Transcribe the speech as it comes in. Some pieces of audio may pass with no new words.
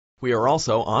We are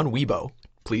also on Weibo.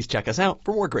 Please check us out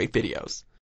for more great videos.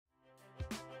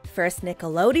 First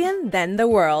Nickelodeon, then the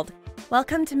world.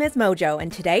 Welcome to Ms. Mojo,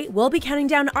 and today we'll be counting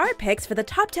down our picks for the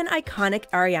top 10 iconic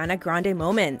Ariana Grande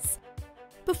moments.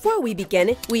 Before we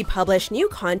begin, we publish new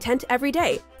content every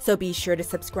day, so be sure to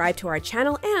subscribe to our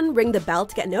channel and ring the bell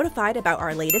to get notified about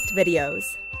our latest videos.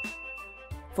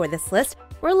 For this list,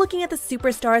 we're looking at the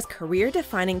superstar's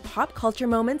career-defining pop culture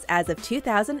moments as of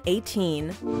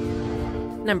 2018.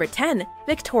 Number 10,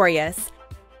 Victorious.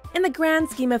 In the grand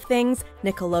scheme of things,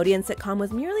 Nickelodeon sitcom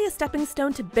was merely a stepping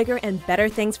stone to bigger and better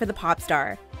things for the pop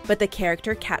star. But the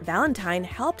character Kat Valentine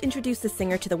helped introduce the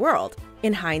singer to the world.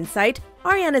 In hindsight,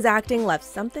 Ariana's acting left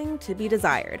something to be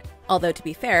desired. Although to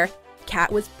be fair,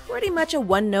 Kat was pretty much a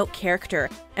one-note character,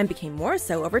 and became more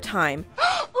so over time.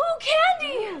 Ooh,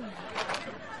 candy!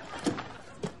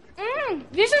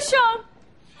 These are so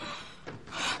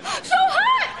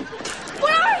hot!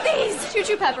 What are these?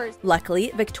 Choo-choo peppers.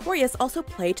 Luckily, Victorious also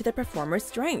played to the performer's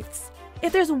strengths.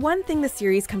 If there's one thing the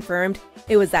series confirmed,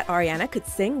 it was that Ariana could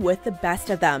sing with the best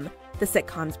of them. The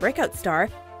sitcom's breakout star,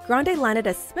 Grande landed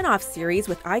a spin-off series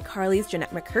with iCarly's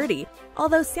Jeanette McCurdy,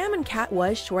 although Sam and Kat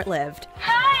was short-lived.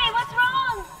 Hi, what's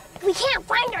wrong? We can't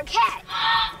find our cat.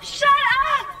 Shut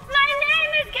up! My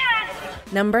name is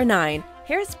Kat! Number 9,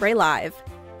 Hairspray Live.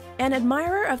 An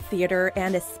admirer of theater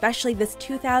and especially this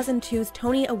 2002's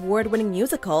Tony Award-winning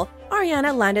musical,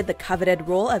 Ariana landed the coveted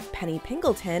role of Penny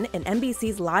Pingleton in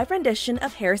NBC's live rendition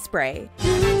of Hairspray.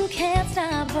 You can't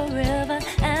stop forever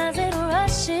as it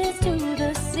rushes to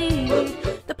the sea.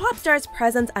 The pop star's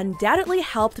presence undoubtedly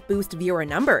helped boost viewer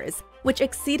numbers, which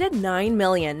exceeded 9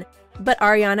 million. But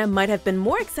Ariana might have been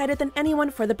more excited than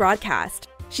anyone for the broadcast.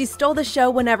 She stole the show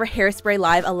whenever Hairspray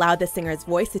Live allowed the singer's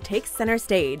voice to take center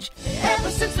stage. Ever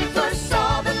since we first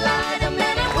saw the light, a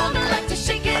man and woman like to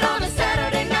shake it on a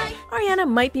Saturday night. Ariana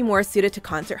might be more suited to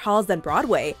concert halls than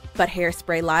Broadway, but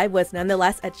Hairspray Live was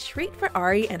nonetheless a treat for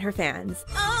Ari and her fans.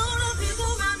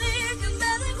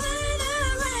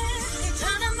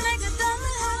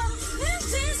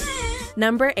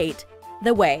 Number 8,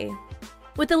 The Way.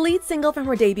 With the lead single from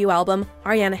her debut album,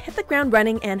 Ariana hit the ground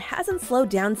running and hasn't slowed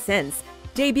down since.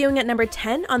 Debuting at number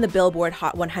 10 on the Billboard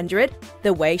Hot 100,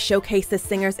 The Way showcased the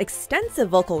singer's extensive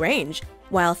vocal range,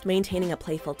 whilst maintaining a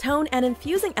playful tone and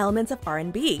infusing elements of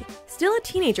R&B. Still a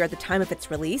teenager at the time of its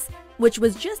release, which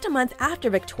was just a month after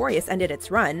Victorious ended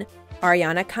its run,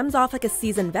 Ariana comes off like a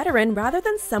seasoned veteran rather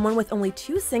than someone with only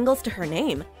 2 singles to her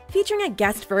name. Featuring a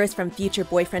guest verse from future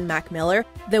boyfriend Mac Miller,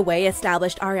 The Way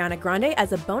established Ariana Grande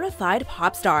as a bona fide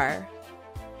pop star.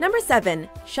 Number 7,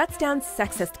 shuts down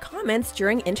sexist comments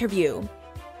during interview.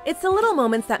 It's the little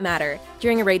moments that matter.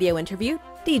 During a radio interview,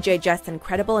 DJ Jess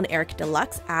Incredible and Eric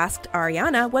Deluxe asked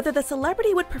Ariana whether the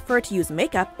celebrity would prefer to use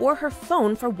makeup or her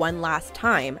phone for one last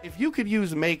time. If you could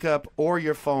use makeup or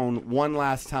your phone one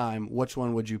last time, which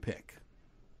one would you pick?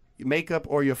 Makeup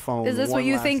or your phone? Is this what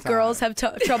you think girls have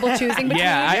trouble choosing between?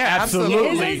 Yeah,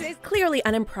 absolutely. Is clearly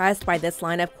unimpressed by this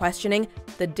line of questioning,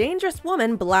 the dangerous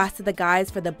woman blasted the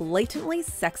guys for the blatantly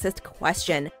sexist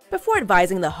question, before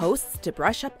advising the hosts to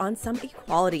brush up on some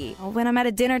equality. When I'm at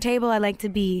a dinner table, I like to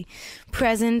be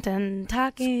present and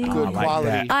talking. Good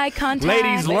quality. Eye contact.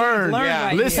 Ladies learn.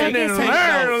 Yeah. Listen and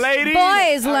learn, ladies.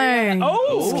 Boys learn.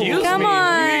 Oh, excuse Come me.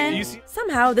 on.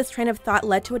 Somehow, this train of thought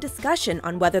led to a discussion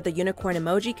on whether the unicorn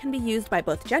emoji can be used by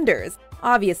both genders.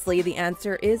 Obviously, the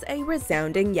answer is a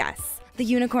resounding yes. The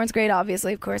unicorn's great,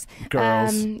 obviously, of course.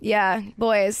 Girls. Yeah,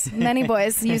 boys. Many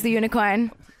boys use the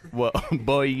unicorn. Well,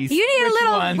 boys. You need a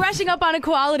little brushing up on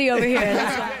equality over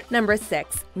here. Number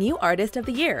 6, New Artist of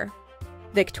the Year.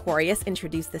 Victorious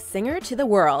introduced the singer to the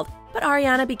world, but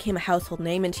Ariana became a household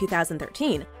name in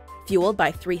 2013. Fueled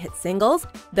by 3 hit singles,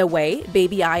 The Way,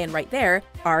 Baby I, and Right There,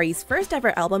 Ari's first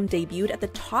ever album debuted at the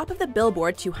top of the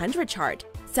Billboard 200 chart,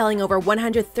 selling over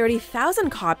 130,000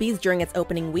 copies during its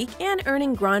opening week and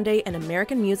earning Grande an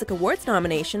American Music Awards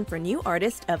nomination for New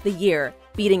Artist of the Year,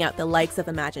 beating out the likes of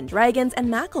Imagine Dragons and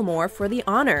Macklemore for the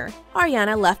honor.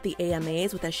 Ariana left the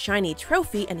AMAs with a shiny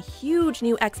trophy and huge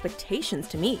new expectations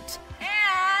to meet.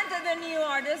 And the New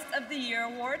Artist of the Year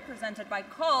award presented by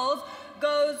Kohl's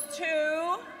goes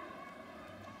to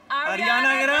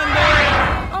Ariana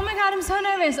Grande. Oh my god, I'm so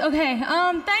nervous. Okay,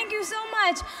 thank you so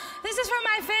much. This is for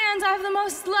my fans. I have the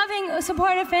most loving,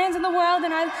 supportive fans in the world,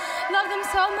 and I love them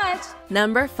so much.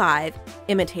 Number 5,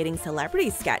 imitating celebrity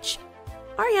sketch.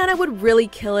 Ariana would really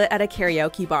kill it at a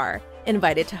karaoke bar.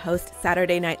 Invited to host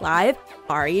Saturday Night Live,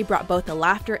 Ari brought both the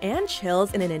laughter and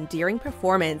chills in an endearing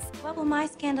performance. What will my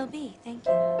scandal be? Thank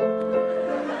you.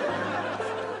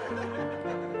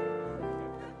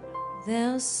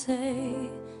 They'll say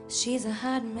she's a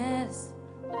hot mess.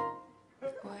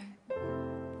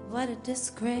 What a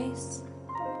disgrace.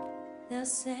 They'll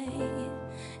say,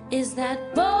 is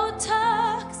that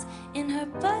Botox in her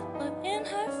butt or in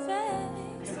her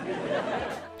face?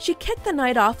 She kicked the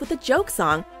night off with a joke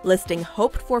song, listing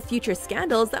hoped-for future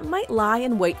scandals that might lie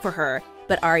in wait for her.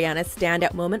 But Ariana's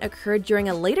standout moment occurred during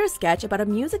a later sketch about a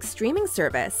music streaming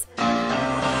service.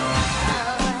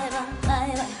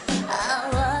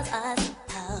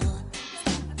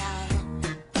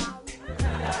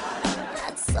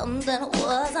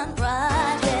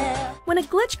 When a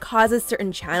glitch causes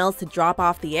certain channels to drop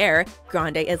off the air,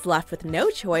 Grande is left with no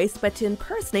choice but to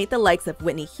impersonate the likes of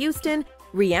Whitney Houston,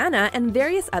 Rihanna, and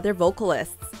various other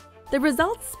vocalists. The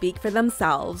results speak for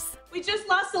themselves. We just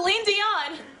lost Celine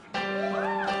Dion.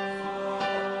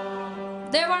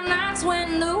 There were nights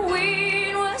when the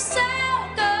wind was so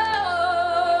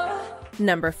good.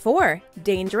 Number 4.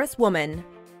 Dangerous Woman.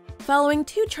 Following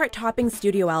 2 chart-topping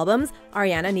studio albums,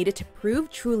 Ariana needed to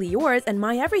prove Truly Yours and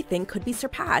My Everything could be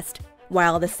surpassed.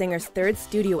 While the singer's 3rd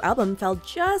studio album fell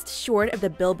just short of the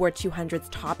Billboard 200's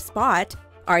top spot,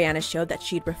 Ariana showed that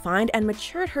she'd refined and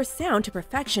matured her sound to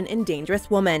perfection in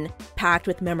Dangerous Woman. Packed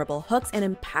with memorable hooks and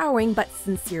empowering but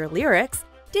sincere lyrics,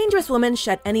 Dangerous Woman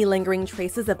shed any lingering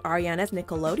traces of Ariana's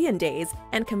Nickelodeon days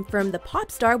and confirmed the pop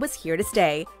star was here to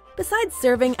stay. Besides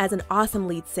serving as an awesome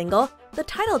lead single, the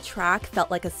title track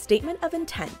felt like a statement of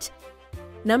intent.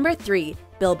 Number 3.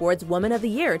 Billboard's Woman of the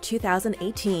Year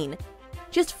 2018.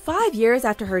 Just 5 years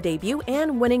after her debut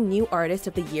and winning New Artist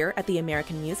of the Year at the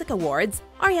American Music Awards,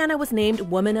 Ariana was named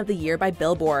Woman of the Year by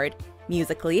Billboard.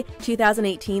 Musically,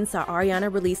 2018 saw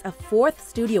Ariana release a 4th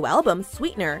studio album,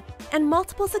 Sweetener, and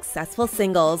multiple successful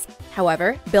singles.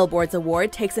 However, Billboard's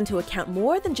award takes into account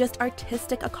more than just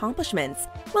artistic accomplishments.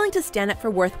 Willing to stand up for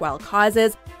worthwhile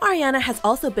causes, Ariana has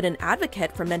also been an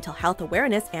advocate for mental health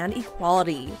awareness and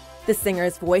equality. The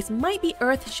singer's voice might be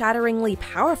earth-shatteringly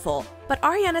powerful, but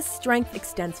Ariana's strength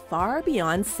extends far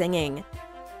beyond singing.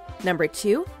 Number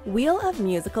 2. Wheel of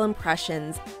Musical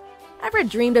Impressions. Ever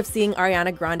dreamed of seeing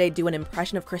Ariana Grande do an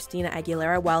impression of Christina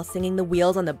Aguilera while singing The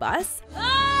Wheels on the Bus?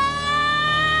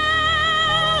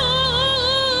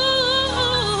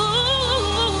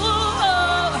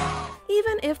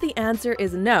 Even if the answer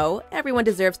is no, everyone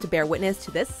deserves to bear witness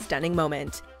to this stunning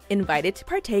moment. Invited to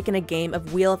partake in a game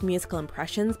of Wheel of Musical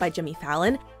Impressions by Jimmy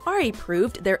Fallon, Ari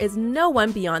proved there is no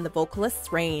one beyond the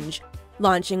vocalist's range.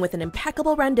 Launching with an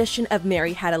impeccable rendition of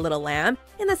Mary Had a Little Lamb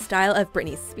in the style of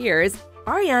Britney Spears,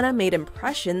 Ariana made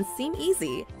impressions seem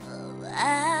easy.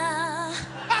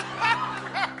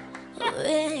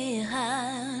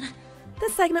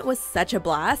 This segment was such a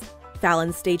blast.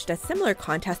 Fallon staged a similar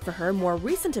contest for her more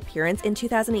recent appearance in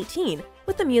 2018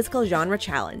 with the musical genre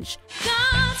challenge.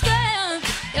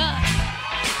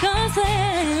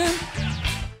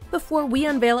 Before we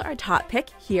unveil our top pick,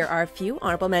 here are a few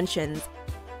honorable mentions.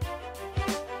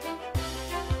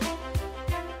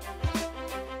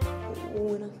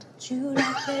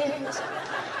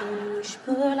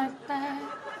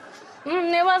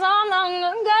 It was all long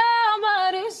ago,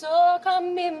 but it's all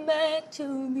coming back to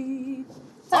me.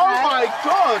 Oh my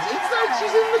God! It's like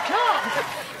she's in the car.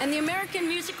 And the American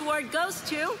Music Award goes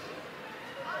to...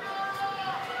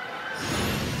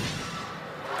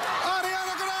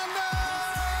 Ariana Grande!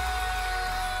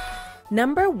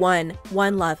 Number 1.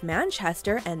 One Love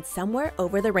Manchester and Somewhere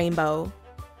Over the Rainbow.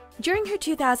 During her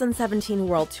 2017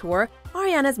 World Tour,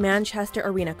 Ariana's Manchester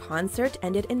Arena concert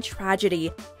ended in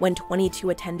tragedy when 22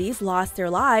 attendees lost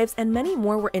their lives and many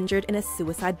more were injured in a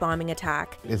suicide bombing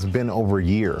attack. It's been over a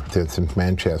year since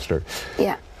Manchester.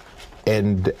 Yeah.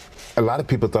 And a lot of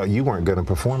people thought you weren't going to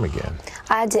perform again.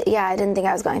 I didn't think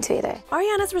I was going to either.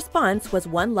 Ariana's response was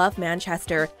One Love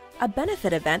Manchester, a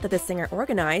benefit event that the singer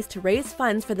organized to raise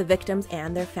funds for the victims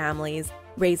and their families.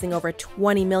 Raising over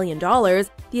 $20 million,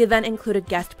 the event included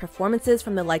guest performances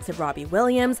from the likes of Robbie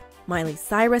Williams, Miley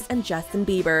Cyrus, and Justin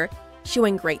Bieber.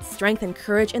 Showing great strength and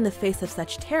courage in the face of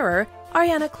such terror,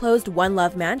 Ariana closed One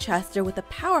Love Manchester with a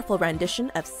powerful rendition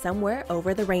of Somewhere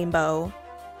Over the Rainbow.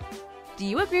 Do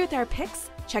you agree with our picks?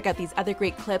 Check out these other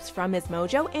great clips from Ms.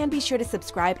 Mojo and be sure to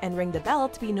subscribe and ring the bell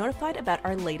to be notified about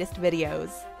our latest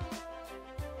videos.